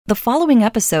The following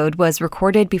episode was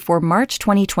recorded before March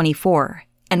 2024,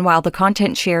 and while the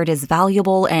content shared is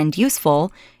valuable and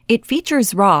useful, it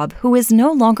features Rob, who is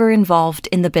no longer involved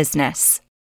in the business.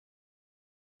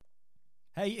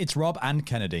 Hey, it's Rob and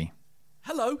Kennedy.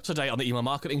 Hello, today on the Email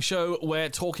Marketing Show, we're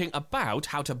talking about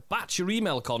how to batch your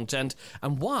email content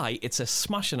and why it's a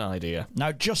smashing idea.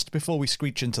 Now, just before we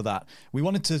screech into that, we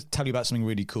wanted to tell you about something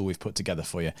really cool we've put together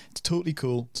for you. It's totally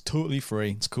cool, it's totally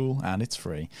free, it's cool, and it's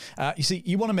free. You see,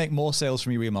 you want to make more sales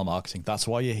from your email marketing. That's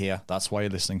why you're here, that's why you're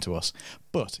listening to us.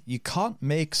 But you can't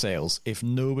make sales if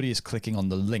nobody is clicking on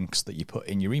the links that you put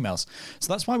in your emails.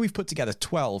 So that's why we've put together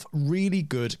 12 really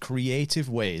good, creative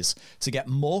ways to get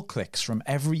more clicks from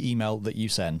every email that you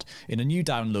send in a new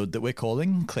download that we're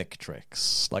calling Click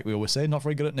Tricks. Like we always say, not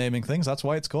very good at naming things. That's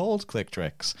why it's called Click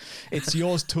Tricks. It's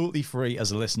yours totally free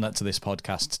as a listener to this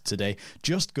podcast today.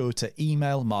 Just go to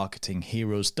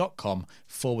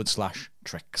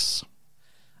emailmarketingheroes.com/tricks.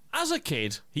 As a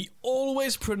kid, he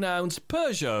always pronounced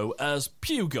Peugeot as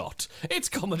Peugeot. It's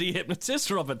comedy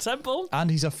hypnotist Robert Temple. And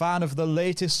he's a fan of the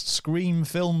latest Scream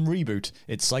film reboot.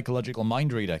 It's psychological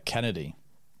mind reader Kennedy.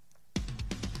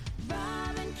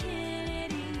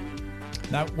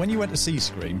 Now, when you went to see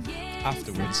Scream,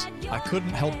 afterwards, I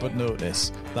couldn't help but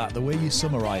notice that the way you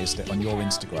summarised it on your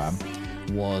Instagram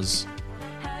was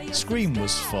Scream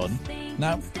was fun.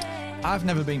 Now, I've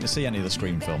never been to see any of the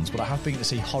Scream films, but I have been to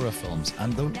see horror films,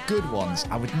 and the good ones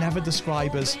I would never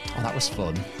describe as, oh, that was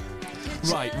fun.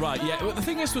 Right, yeah. But the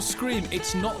thing is with Scream,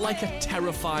 it's not like a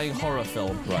terrifying horror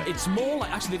film. Right. It's more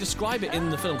like, actually, they describe it in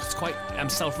the film, 'cause it's quite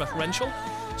self-referential.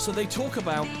 So they talk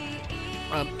about,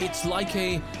 it's like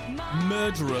a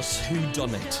murderous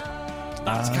whodunit.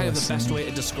 That's kind of the best way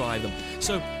to describe them.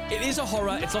 So it is a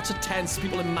horror, it's lots of tense,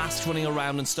 people in masks running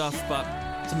around and stuff, but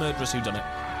it's a murderous whodunit.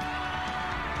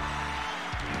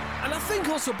 And I think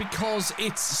also because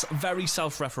it's very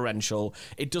self-referential,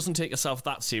 it doesn't take itself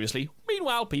that seriously.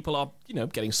 Meanwhile, people are,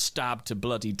 getting stabbed to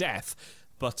bloody death.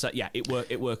 But yeah,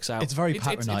 it works out. It's very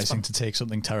patronising to take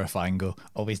something terrifying and go,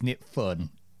 oh, isn't it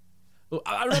fun?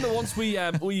 I remember once we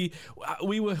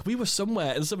were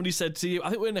somewhere and somebody said to you, I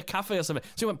think we were in a cafe or something,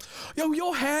 so you went, yo,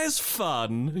 your hair's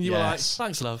fun. And you were like,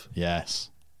 thanks, love. Yes.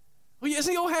 Well,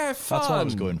 isn't your hair fun? That's what I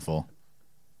was going for.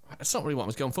 It's not really what I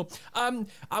was going for. I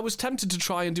was tempted to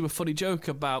try and do a funny joke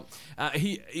about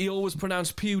he always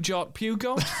pronounced Peugeot,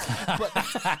 but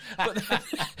I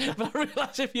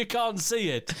realised if you can't see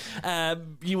it,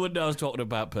 you wouldn't know I was talking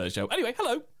about Peugeot. Anyway,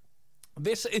 hello.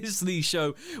 This is the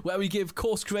show where we give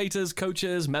course creators,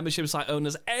 coaches, membership site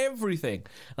owners everything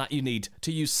that you need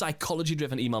to use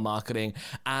psychology-driven email marketing,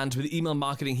 and with the email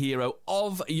marketing hero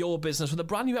of your business with a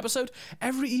brand new episode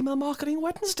every Email Marketing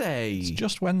Wednesday. It's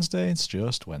just Wednesday.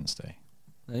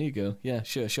 There you go. Yeah,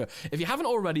 sure. If you haven't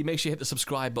already, make sure you hit the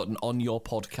subscribe button on your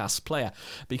podcast player,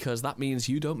 because that means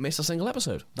you don't miss a single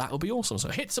episode. That will be awesome. So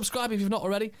hit subscribe if you've not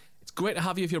already. It's great to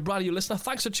have you if you're a brand new listener.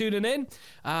 Thanks for tuning in,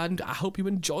 and I hope you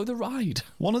enjoy the ride.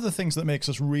 One of the things that makes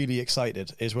us really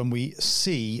excited is when we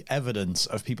see evidence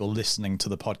of people listening to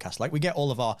the podcast. Like, we get all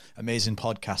of our amazing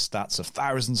podcast stats of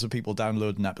thousands of people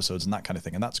downloading episodes and that kind of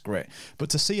thing, and that's great.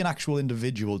 But to see an actual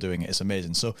individual doing it is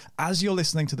amazing. So as you're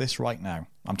listening to this right now,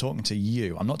 I'm talking to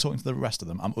you. I'm not talking to the rest of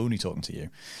them. I'm only talking to you.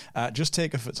 Just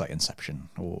take it's like Inception.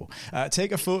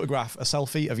 Take a photograph, a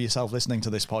selfie of yourself listening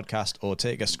to this podcast, or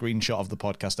take a screenshot of the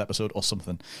podcast episode or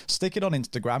something. Stick it on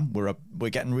Instagram. We're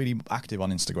getting really active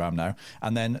on Instagram now.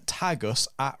 And then tag us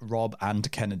at Rob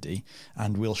and Kennedy,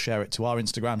 and we'll share it to our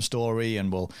Instagram story,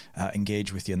 and we'll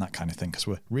engage with you and that kind of thing, because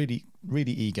we're really,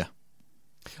 really eager.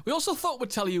 We also thought we'd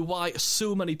tell you why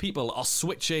so many people are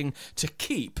switching to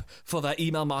Keep for their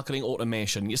email marketing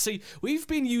automation. You see, we've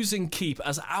been using Keep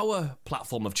as our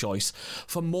platform of choice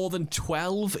for more than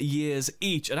 12 years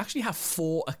each, and actually have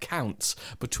 4 accounts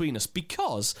between us,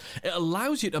 because it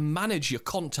allows you to manage your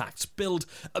contacts, build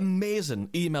amazing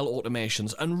email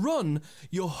automations, and run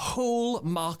your whole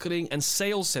marketing and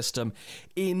sales system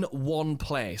in one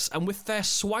place. And with their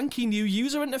swanky new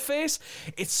user interface,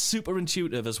 it's super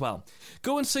intuitive as well.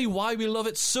 Go and see why we love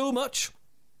it so much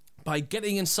by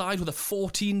getting inside with a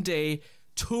 14-day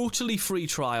totally free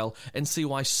trial, and see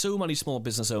why so many small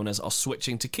business owners are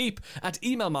switching to Keep at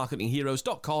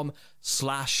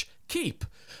emailmarketingheroes.com/keep.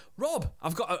 Rob,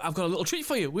 I've got a little treat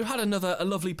for you. We've had a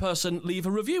lovely person leave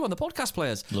a review on the podcast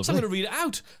players. Lovely. So I'm going to read it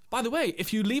out. By the way,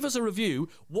 if you leave us a review,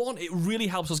 one, it really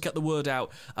helps us get the word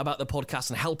out about the podcast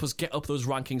and help us get up those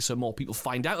rankings so more people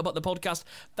find out about the podcast.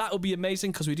 That would be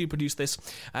amazing because we do produce this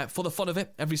for the fun of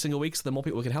it every single week, so the more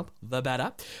people we can help, the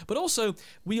better. But also,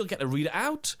 we'll get to read it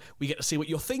out. We get to see what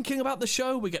you're thinking about the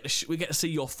show. We get to see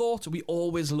your thoughts. We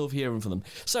always love hearing from them.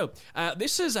 So,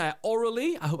 this is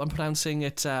Orally. I hope I'm pronouncing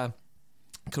it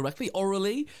correctly,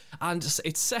 Orally, and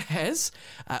it says,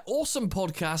 awesome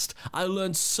podcast. I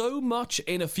learned so much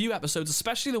in a few episodes,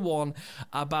 especially the one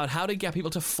about how to get people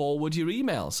to forward your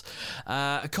emails.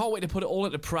 I can't wait to put it all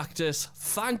into practice.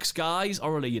 Thanks, guys.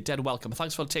 Orally, you're dead welcome.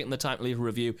 Thanks for taking the time to leave a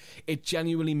review. It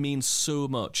genuinely means so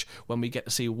much when we get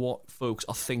to see what folks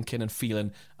are thinking and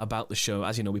feeling about the show.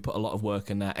 As you know, we put a lot of work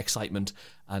and excitement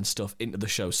and stuff into the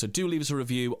show, so do leave us a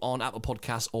review on Apple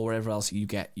Podcasts or wherever else you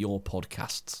get your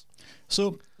podcasts.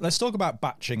 So let's talk about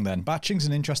batching then. Batching's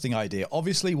an interesting idea.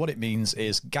 Obviously, what it means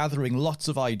is gathering lots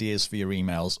of ideas for your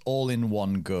emails all in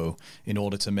one go in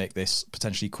order to make this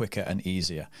potentially quicker and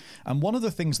easier. And one of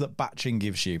the things that batching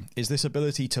gives you is this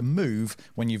ability to move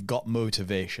when you've got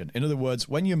motivation. In other words,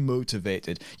 when you're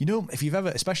motivated, you know,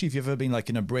 especially if you've ever been like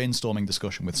in a brainstorming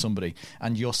discussion with somebody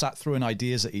and you're sat throwing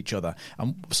ideas at each other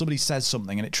and somebody says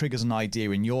something and it triggers an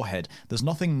idea in your head, there's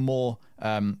nothing more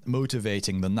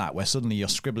motivating than that, where suddenly you're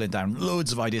scribbling down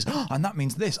loads of ideas, and that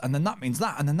means this, and then that means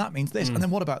that, and then that means this, and then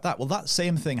what about that? Well, that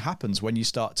same thing happens when you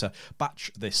start to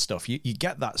batch this stuff. You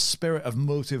get that spirit of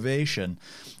motivation,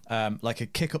 like a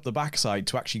kick up the backside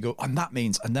to actually go, and that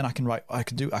means, and then I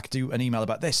could do an email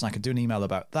about this, and I could do an email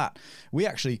about that. We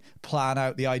actually plan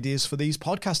out the ideas for these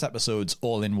podcast episodes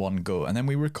all in one go, and then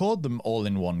we record them all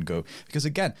in one go, because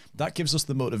again, that gives us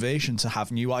the motivation to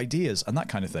have new ideas and that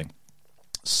kind of thing.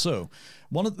 So,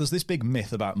 there's this big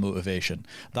myth about motivation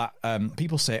that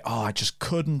people say, "Oh, I just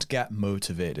couldn't get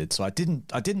motivated, so I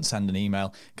didn't send an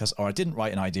email or I didn't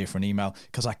write an idea for an email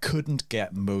because I couldn't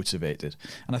get motivated."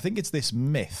 And I think it's this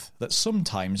myth that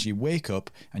sometimes you wake up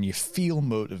and you feel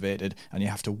motivated, and you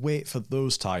have to wait for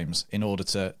those times in order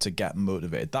to get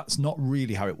motivated. That's not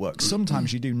really how it works.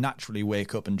 Sometimes you do naturally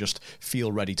wake up and just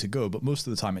feel ready to go, but most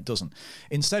of the time it doesn't.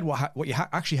 Instead, what you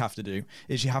actually have to do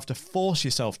is you have to force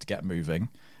yourself to get moving.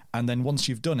 And then once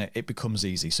you've done it, it becomes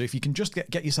easy. So if you can just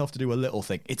get yourself to do a little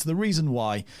thing, it's the reason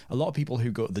why a lot of people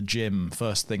who go to the gym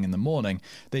first thing in the morning,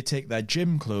 they take their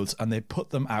gym clothes and they put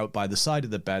them out by the side of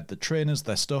the bed, the trainers,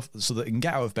 their stuff, so that they can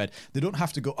get out of bed. They don't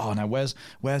have to go, oh, now where's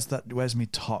me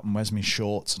top and where's me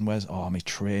shorts and where's, my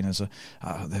trainers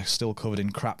they're still covered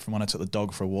in crap from when I took the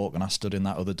dog for a walk and I stood in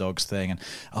that other dog's thing, and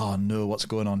oh no, what's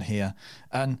going on here?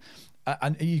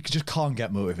 And you just can't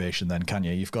get motivation then, can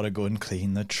you? You've got to go and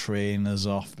clean the trainers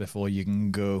off before you can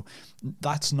go.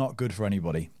 That's not good for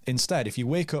anybody. Instead, if you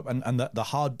wake up and the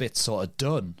hard bit's sort of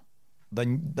done,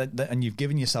 then and you've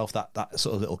given yourself that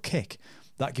sort of little kick,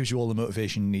 that gives you all the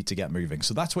motivation you need to get moving.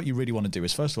 So that's what you really want to do,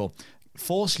 is first of all,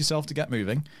 force yourself to get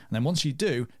moving, and then once you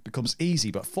do, it becomes easy.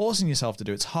 But forcing yourself to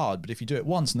do it's hard, but if you do it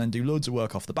once and then do loads of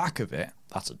work off the back of it,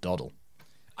 that's a doddle.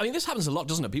 I mean, this happens a lot,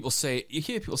 doesn't it? You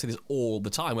hear people say this all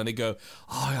the time when they go,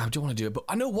 I don't want to do it, but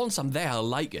I know once I'm there, I'll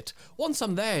like it. Once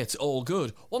I'm there, it's all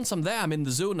good. Once I'm there, I'm in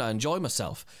the zone, I enjoy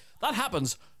myself. That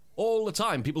happens all the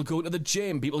time. People go into the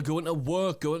gym, people go into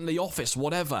work, go into the office,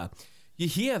 whatever. You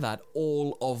hear that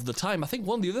all of the time. I think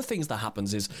one of the other things that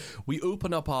happens is we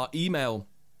open up our email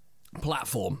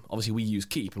platform. Obviously, we use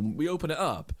Keep, and we open it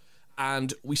up,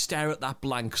 and we stare at that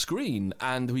blank screen,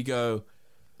 and we go,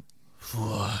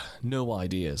 no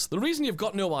ideas. The reason you've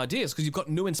got no ideas is because you've got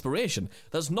no inspiration.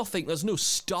 There's no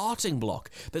starting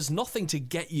block. There's nothing to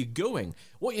get you going.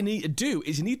 What you need to do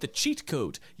is you need the cheat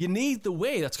code. You need the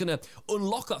way that's going to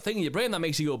unlock that thing in your brain that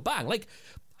makes you go bang. Like,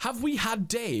 have we had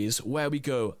days where we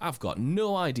go, I've got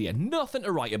no idea, nothing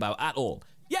to write about at all?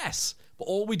 Yes, but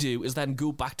all we do is then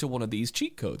go back to one of these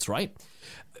cheat codes, right?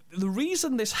 The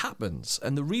reason this happens,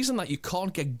 and the reason that you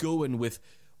can't get going with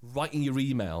writing your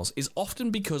emails, is often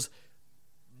because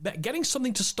getting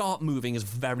something to start moving is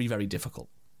very, very difficult.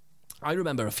 I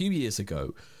remember a few years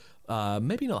ago,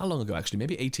 maybe not that long ago actually,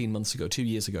 maybe 18 months ago, 2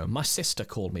 years ago, my sister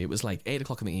called me. It was like 8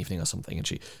 o'clock in the evening or something, and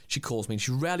she calls me, and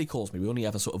she rarely calls me. We only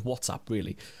have a sort of WhatsApp,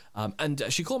 really. And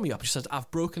she called me up, and she said, I've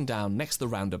broken down next to the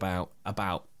roundabout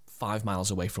about 5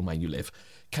 miles away from where you live.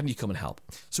 Can you come and help?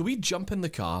 So we jump in the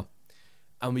car,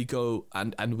 and we go,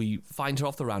 and we find her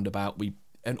off the roundabout.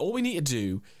 And all we need to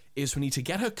do is we need to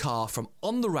get her car from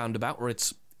on the roundabout where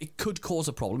it could cause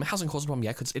a problem. It hasn't caused a problem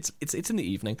yet because it's in the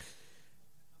evening.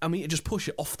 And we need to just push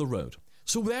it off the road.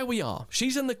 So there we are.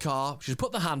 She's in the car. She's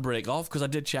put the handbrake off, because I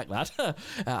did check that.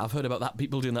 I've heard about that,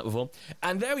 people doing that before.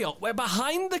 And there we are. We're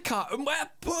behind the car and we're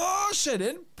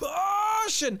pushing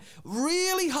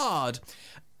really hard.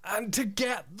 And to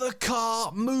get the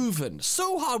car moving.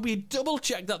 So hard, we double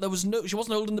checked that she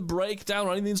wasn't holding the brake down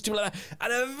or anything stupid like that.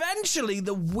 And eventually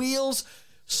the wheels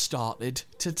started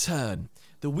to turn.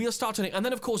 The wheels start turning. And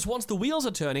then, of course, once the wheels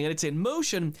are turning and it's in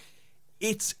motion,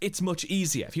 it's much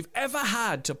easier. If you've ever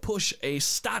had to push a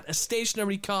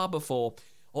stationary car before,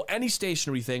 or any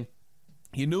stationary thing,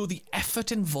 you know the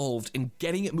effort involved in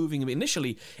getting it moving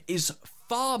initially is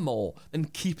far more than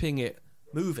keeping it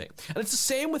moving. And it's the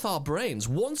same with our brains.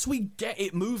 Once we get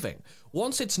it moving,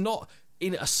 once it's not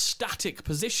in a static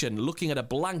position looking at a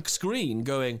blank screen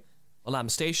going, well, I'm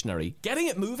stationary, getting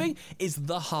it moving is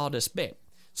the hardest bit.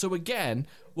 So again,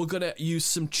 we're going to use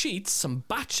some cheats, some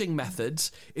batching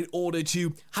methods in order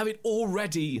to have it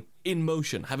already in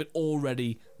motion, have it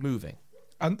already moving.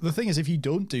 And the thing is, if you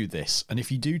don't do this, and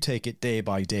if you do take it day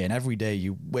by day, and every day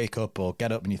you wake up or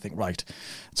get up and you think, right,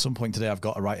 at some point today I've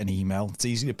got to write an email, it's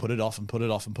easy to put it off and put it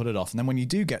off and put it off. And then when you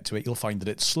do get to it, you'll find that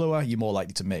it's slower, you're more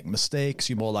likely to make mistakes,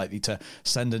 you're more likely to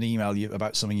send an email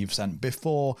about something you've sent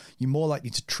before, you're more likely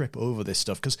to trip over this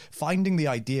stuff, because finding the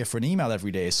idea for an email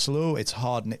every day is slow, it's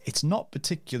hard, and it's not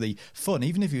particularly fun.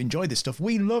 Even if you enjoy this stuff,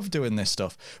 we love doing this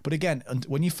stuff. But again,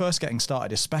 when you're first getting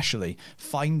started, especially,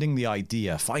 finding the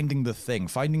idea, finding the thing,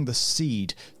 finding the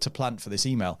seed to plant for this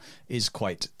email is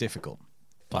quite difficult.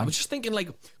 I was just thinking, like,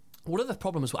 one of the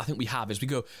problems I think we have is we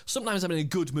go, sometimes I'm in a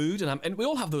good mood, and we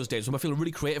all have those days when we're feeling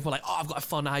really creative. We're like, oh, I've got a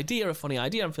funny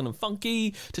idea, I'm feeling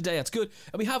funky today, that's good.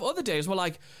 And we have other days where,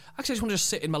 like, actually I just want to just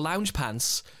sit in my lounge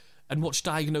pants and watch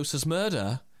Diagnosis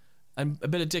Murder and a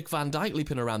bit of Dick Van Dyke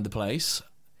leaping around the place,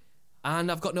 and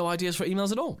I've got no ideas for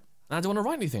emails at all. And I don't want to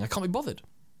write anything, I can't be bothered.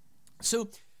 So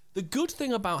the good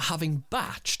thing about having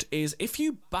batched is if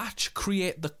you batch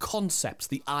create the concepts,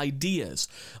 the ideas,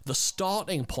 the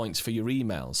starting points for your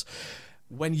emails,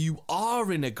 when you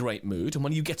are in a great mood and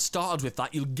when you get started with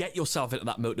that, you'll get yourself into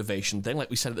that motivation thing, like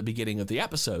we said at the beginning of the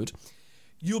episode.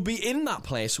 You'll be in that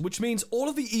place, which means all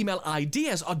of the email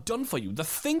ideas are done for you. The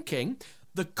thinking,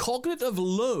 the cognitive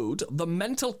load, the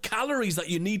mental calories that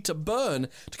you need to burn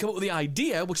to come up with the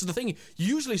idea, which is the thing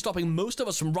usually stopping most of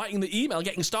us from writing the email,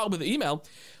 getting started with the email,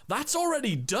 that's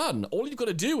already done. All you've got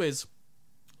to do is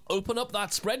open up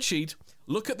that spreadsheet,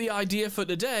 look at the idea for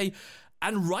today,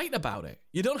 and write about it.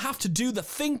 You don't have to do the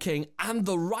thinking and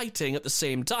the writing at the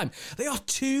same time. They are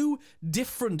two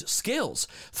different skills.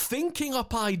 Thinking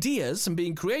up ideas and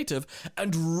being creative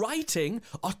and writing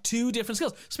are two different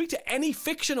skills. Speak to any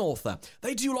fiction author.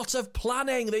 They do lots of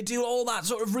planning. They do all that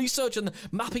sort of research and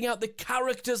mapping out the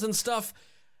characters and stuff.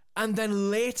 And then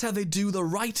later they do the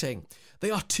writing. They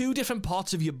are two different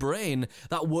parts of your brain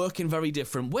that work in very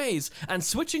different ways, and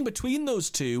switching between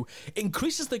those two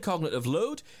increases the cognitive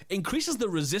load, increases the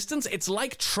resistance. It's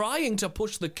like trying to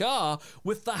push the car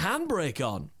with the handbrake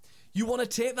on. You want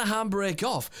to take the handbrake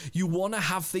off. You want to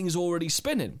have things already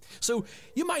spinning. So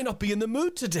you might not be in the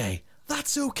mood today.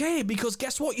 That's okay, because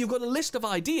guess what? You've got a list of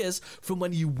ideas from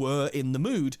when you were in the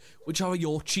mood, which are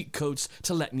your cheat codes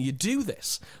to letting you do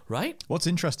this, right? What's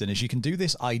interesting is you can do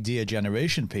this idea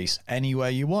generation piece anywhere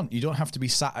you want. You don't have to be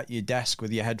sat at your desk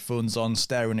with your headphones on,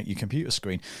 staring at your computer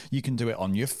screen. You can do it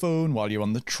on your phone while you're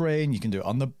on the train. You can do it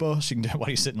on the bus. You can do it while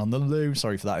you're sitting on the loo.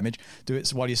 Sorry for that image. Do it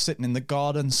while you're sitting in the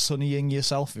garden, sunnying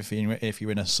yourself, if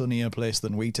you're in a sunnier place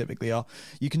than we typically are.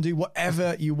 You can do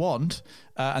whatever you want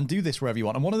and do this wherever you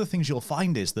want. And one of the things you'll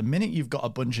find is the minute you've got a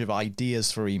bunch of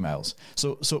ideas for emails.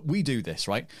 So we do this,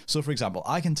 right? So for example,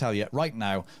 I can tell you right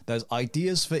now, there's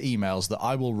ideas for emails that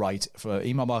I will write for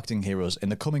Email Marketing Heroes in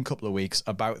the coming couple of weeks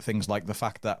about things like the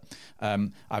fact that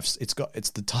it's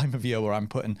the time of year where I'm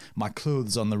putting my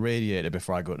clothes on the radiator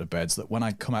before I go to bed, so that when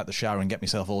I come out the shower and get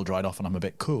myself all dried off and I'm a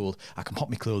bit cold, I can pop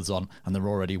my clothes on and they're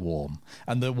already warm.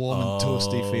 And the warm and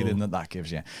toasty feeling that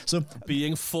gives you. So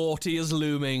being 40 is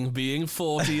looming.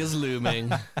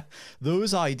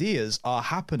 Those ideas are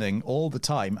happening all the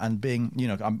time, and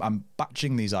I'm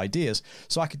batching these ideas,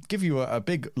 so I could give you a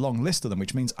big long list of them,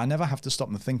 which means I never have to stop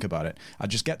and think about it. I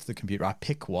just get to the computer, I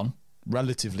pick one,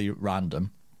 relatively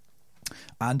random,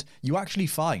 and you actually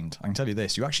find, I can tell you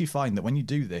this, you actually find that when you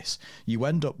do this, you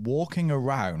end up walking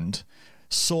around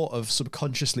sort of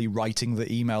subconsciously writing the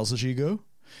emails as you go.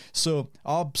 So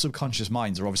our subconscious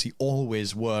minds are obviously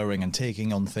always worrying and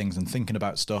taking on things and thinking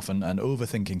about stuff and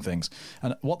overthinking things.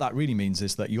 And what that really means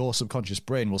is that your subconscious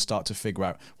brain will start to figure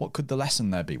out, what could the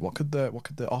lesson there be? What could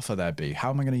the offer there be? How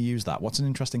am I going to use that? What's an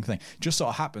interesting thing? Just sort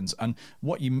of happens. And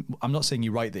I'm not saying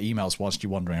you write the emails whilst you're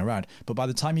wandering around, but by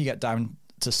the time you get down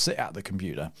to sit at the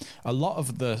computer, a lot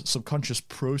of the subconscious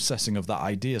processing of that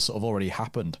idea sort of already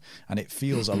happened, and it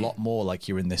feels a lot more like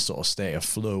you're in this sort of state of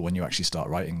flow when you actually start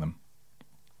writing them.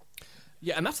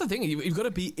 Yeah, and that's the thing. You've got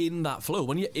to be in that flow.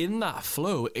 When you're in that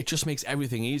flow, it just makes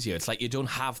everything easier. It's like you don't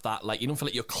have that, like, you don't feel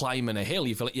like you're climbing a hill.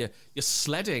 You feel like you're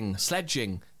sledging.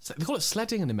 They call it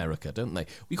sledding in America, don't they?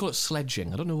 We call it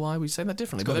sledging. I don't know why we say that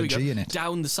differently. It's got a G in it.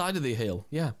 Down the side of the hill.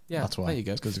 Yeah. That's why. There you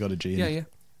go. It's because it's got a G in it. Yeah.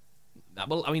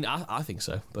 Well, I mean, I think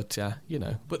so, but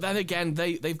But then again,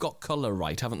 they've got colour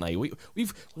right, haven't they?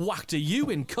 We've whacked a U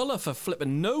in colour for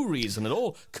flipping no reason at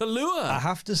all. Colour. I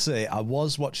have to say, I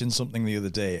was watching something the other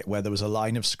day where there was a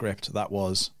line of script that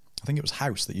was, I think it was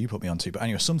House that you put me onto, but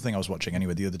anyway, something I was watching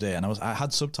anyway the other day, and I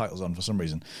had subtitles on for some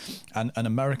reason, and an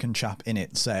American chap in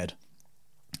it said,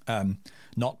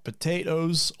 not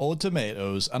potatoes or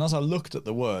tomatoes. And as I looked at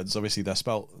the words, obviously they're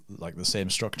spelt like the same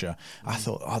structure, I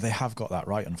thought, they have got that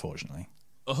right, unfortunately.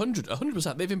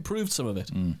 100%. They've improved some of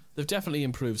it. They've definitely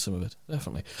improved some of it.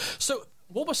 Definitely. So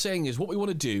what we're saying is, what we want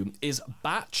to do is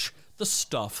batch the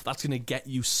stuff that's going to get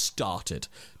you started.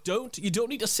 You don't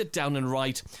need to sit down and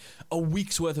write a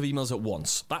week's worth of emails at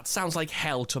once. That sounds like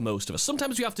hell to most of us.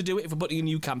 Sometimes we have to do it if we're putting a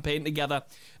new campaign together.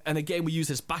 And again, we use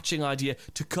this batching idea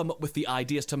to come up with the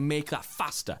ideas to make that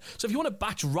faster. So if you want to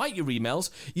batch write your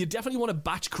emails, you definitely want to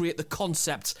batch create the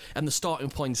concepts and the starting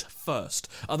points first.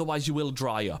 Otherwise, you will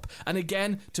dry up. And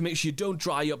again, to make sure you don't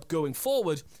dry up going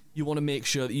forward, you want to make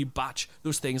sure that you batch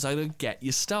those things that are going to get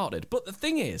you started. But the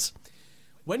thing is,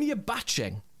 when you're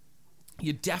batching,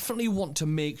 you definitely want to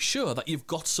make sure that you've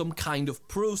got some kind of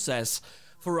process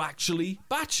for actually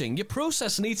batching. Your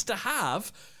process needs to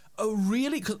have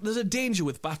cause there's a danger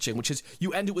with batching, which is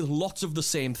you end up with lots of the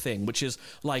same thing, which is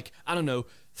like,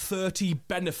 30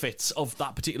 benefits of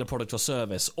that particular product or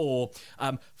service, or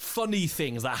funny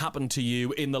things that happened to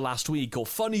you in the last week, or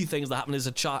funny things that happened as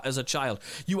a child.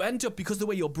 You end up, because the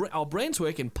way our brains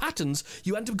work in patterns,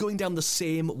 you end up going down the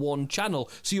same one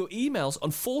channel. So your emails,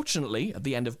 unfortunately, at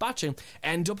the end of batching,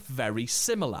 end up very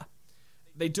similar.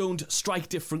 They don't strike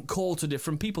different chords to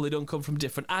different people. They don't come from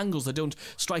different angles. They don't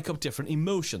strike up different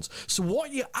emotions. So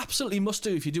what you absolutely must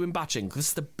do if you're doing batching, because this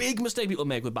is the big mistake people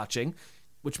make with batching,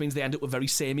 which means they end up with very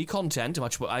samey content,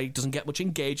 which doesn't get much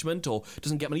engagement or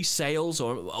doesn't get many sales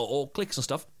or clicks and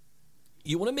stuff.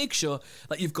 You want to make sure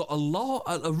that you've got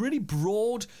a really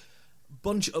broad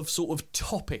bunch of sort of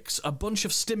topics, a bunch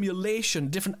of stimulation,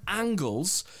 different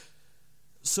angles,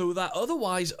 so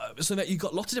that you've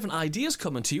got lots of different ideas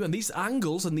coming to you, and these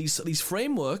angles and these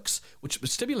frameworks, which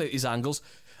stimulate these angles,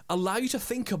 allow you to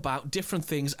think about different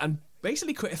things and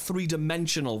basically create a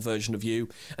three-dimensional version of you,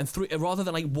 and rather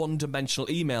than like one-dimensional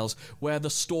emails where the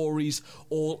stories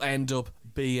all end up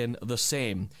being the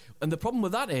same. And the problem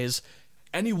with that is,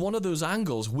 any one of those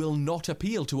angles will not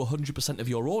appeal to 100% of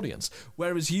your audience.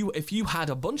 Whereas if you had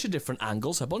a bunch of different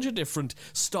angles, a bunch of different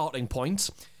starting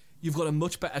points, you've got a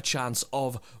much better chance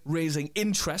of raising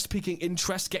interest, piquing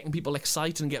interest, getting people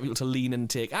excited and getting people to lean in and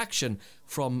take action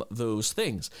from those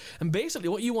things. And basically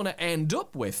what you want to end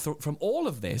up with from all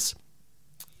of this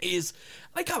is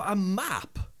like a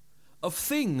map of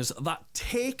things that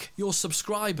take your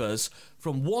subscribers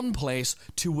from one place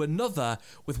to another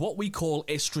with what we call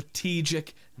a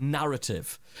strategic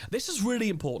narrative. This is really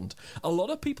important. A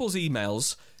lot of people's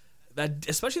emails,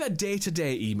 especially their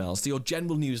day-to-day emails, your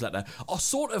general newsletter, are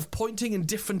sort of pointing in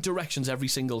different directions every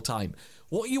single time.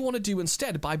 What you want to do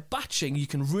instead, by batching, you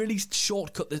can really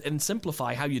shortcut this and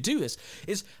simplify how you do this,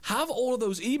 is have all of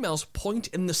those emails point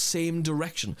in the same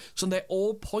direction. So they're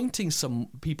all pointing some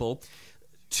people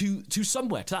to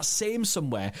somewhere, to that same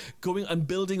somewhere, going and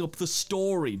building up the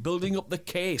story, building up the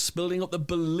case, building up the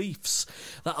beliefs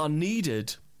that are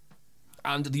needed,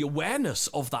 and the awareness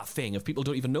of that thing, if people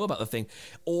don't even know about the thing,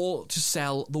 or to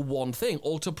sell the one thing,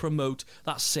 or to promote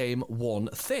that same one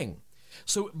thing.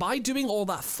 So by doing all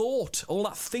that thought, all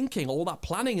that thinking, all that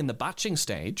planning in the batching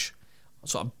stage,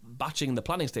 sort of batching in the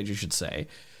planning stage, you should say,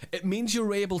 it means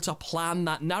you're able to plan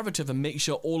that narrative and make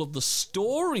sure all of the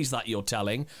stories that you're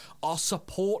telling are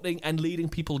supporting and leading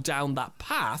people down that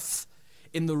path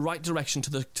in the right direction to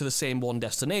the same one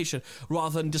destination,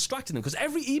 rather than distracting them. Because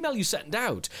every email you send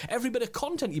out, every bit of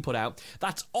content you put out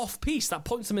that's off-piece, that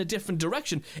points them in a different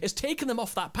direction, is taking them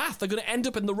off that path. They're going to end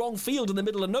up in the wrong field in the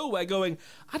middle of nowhere going,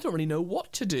 I don't really know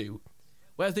what to do.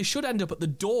 Whereas they should end up at the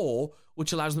door,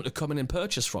 which allows them to come in and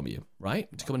purchase from you, right?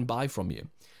 To come and buy from you.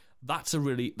 That's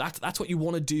what you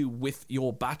want to do with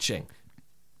your batching.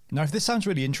 Now, if this sounds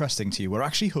really interesting to you, we're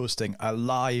actually hosting a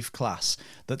live class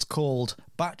that's called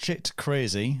Batch It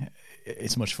Crazy.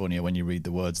 it's much funnier when you read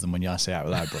the words than when I say it out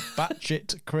loud, but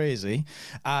batshit crazy.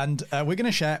 And we're going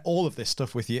to share all of this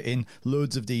stuff with you in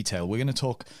loads of detail. We're going to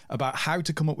talk about how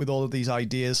to come up with all of these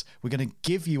ideas. We're going to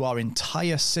give you our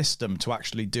entire system to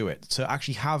actually do it, to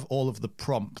actually have all of the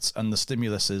prompts and the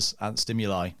stimuluses and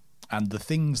stimuli and the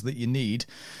things that you need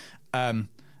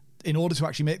in order to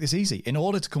actually make this easy, in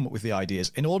order to come up with the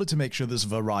ideas, in order to make sure there's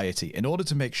variety, in order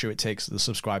to make sure it takes the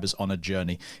subscribers on a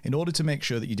journey, in order to make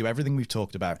sure that you do everything we've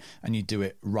talked about and you do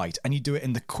it right and you do it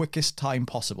in the quickest time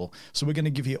possible. So we're going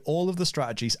to give you all of the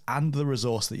strategies and the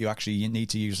resource that you actually need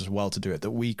to use as well to do it, that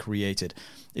we created.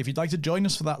 If you'd like to join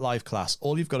us for that live class,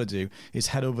 all you've got to do is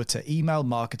head over to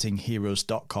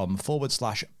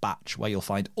emailmarketingheroes.com/batch, where you'll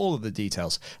find all of the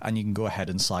details and you can go ahead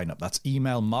and sign up. That's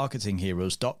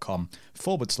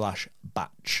emailmarketingheroes.com/batch.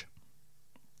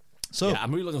 So yeah,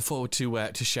 I'm really looking forward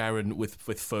to sharing with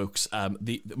folks.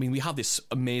 We have this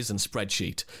amazing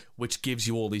spreadsheet which gives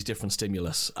you all these different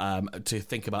stimulus to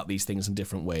think about these things in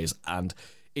different ways, and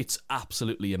it's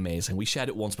absolutely amazing. We shared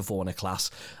it once before in a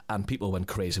class, and people went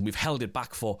crazy. We've held it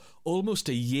back for almost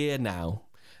a year now.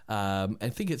 I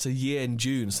think it's a year in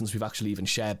June since we've actually even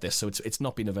shared this, so it's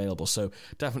not been available. So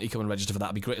definitely come and register for that.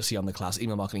 It'd be great to see you on the class.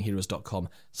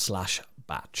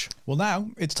 emailmarketingheroes.com/batch. Well, now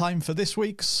it's time for this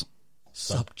week's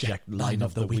Subject Line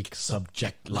of the Week.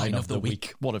 Subject Line of the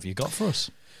Week. What have you got for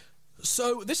us?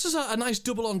 So this is a nice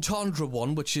double entendre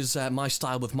one, which is my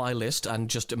style with my list and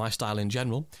just my style in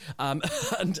general. And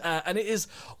it is,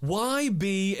 why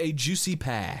be a juicy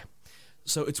pear?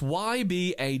 So it's why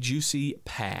be a juicy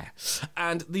pear.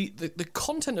 And the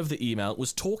content of the email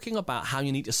was talking about how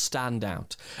you need to stand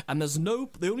out. And the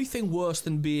only thing worse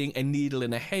than being a needle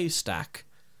in a haystack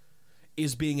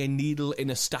is being a needle in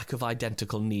a stack of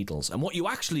identical needles. And what you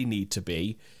actually need to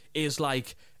be is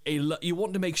like you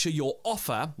want to make sure your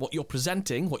offer, what you're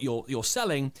presenting, what you're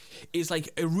selling, is like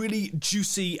a really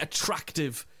juicy,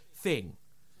 attractive thing.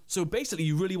 So basically,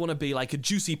 you really want to be like a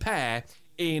juicy pear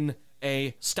in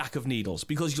a stack of needles,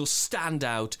 because you'll stand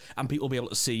out and people will be able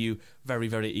to see you very,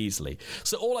 very easily.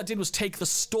 So all I did was take the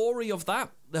story of that.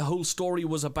 The whole story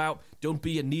was about don't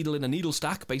be a needle in a needle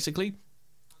stack, basically,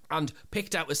 and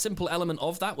picked out a simple element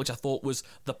of that, which I thought was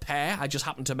the pear. I just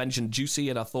happened to mention juicy,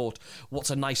 and I thought, what's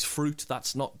a nice fruit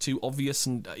that's not too obvious,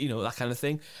 and that kind of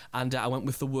thing. And I went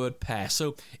with the word pear.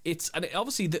 So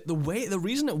obviously the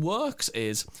reason it works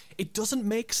is it doesn't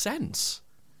make sense.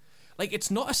 Like,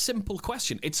 it's not a simple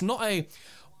question. It's not a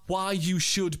why you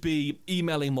should be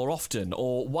emailing more often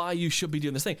or why you should be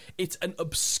doing this thing. It's an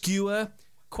obscure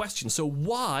question. So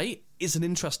why is an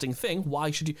interesting thing. Why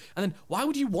should you? And then why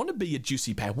would you want to be a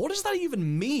juicy pear? What does that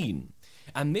even mean?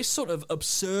 And this sort of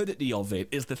absurdity of it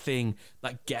is the thing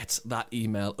that gets that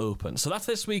email open. So that's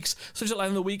this week's subject line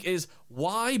of the week is,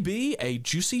 why be a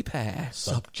juicy pear?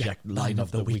 Subject line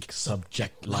of the week.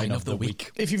 Subject line of the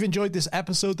week. If you've enjoyed this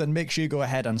episode, then make sure you go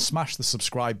ahead and smash the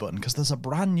subscribe button, because there's a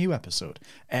brand new episode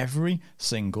every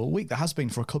single week. There has been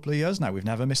for a couple of years now. We've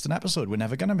never missed an episode. We're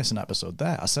never going to miss an episode.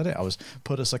 There, I said it. I was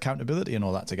put us accountability and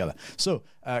all that together. So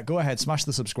go ahead, smash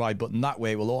the subscribe button. That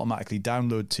way it will automatically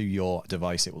download to your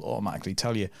device. It will automatically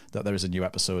tell you that there is a new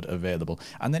episode available.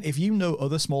 And then if you know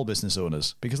other small business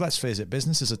owners, because let's face it,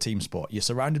 business is a team sport. You're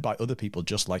surrounded by other people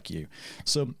just like you.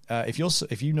 So if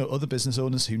you know other business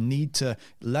owners who need to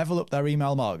level up their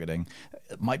email marketing,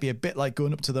 it might be a bit like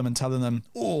going up to them and telling them,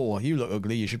 oh, you look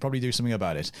ugly, you should probably do something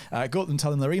about it. Go up and tell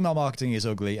them their email marketing is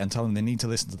ugly, and tell them they need to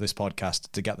listen to this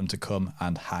podcast to get them to come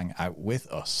and hang out with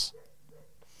us.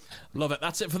 Love it.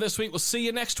 That's it for this week. We'll see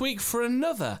you next week for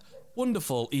another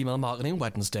wonderful Email Marketing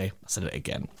Wednesday. I said it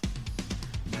again.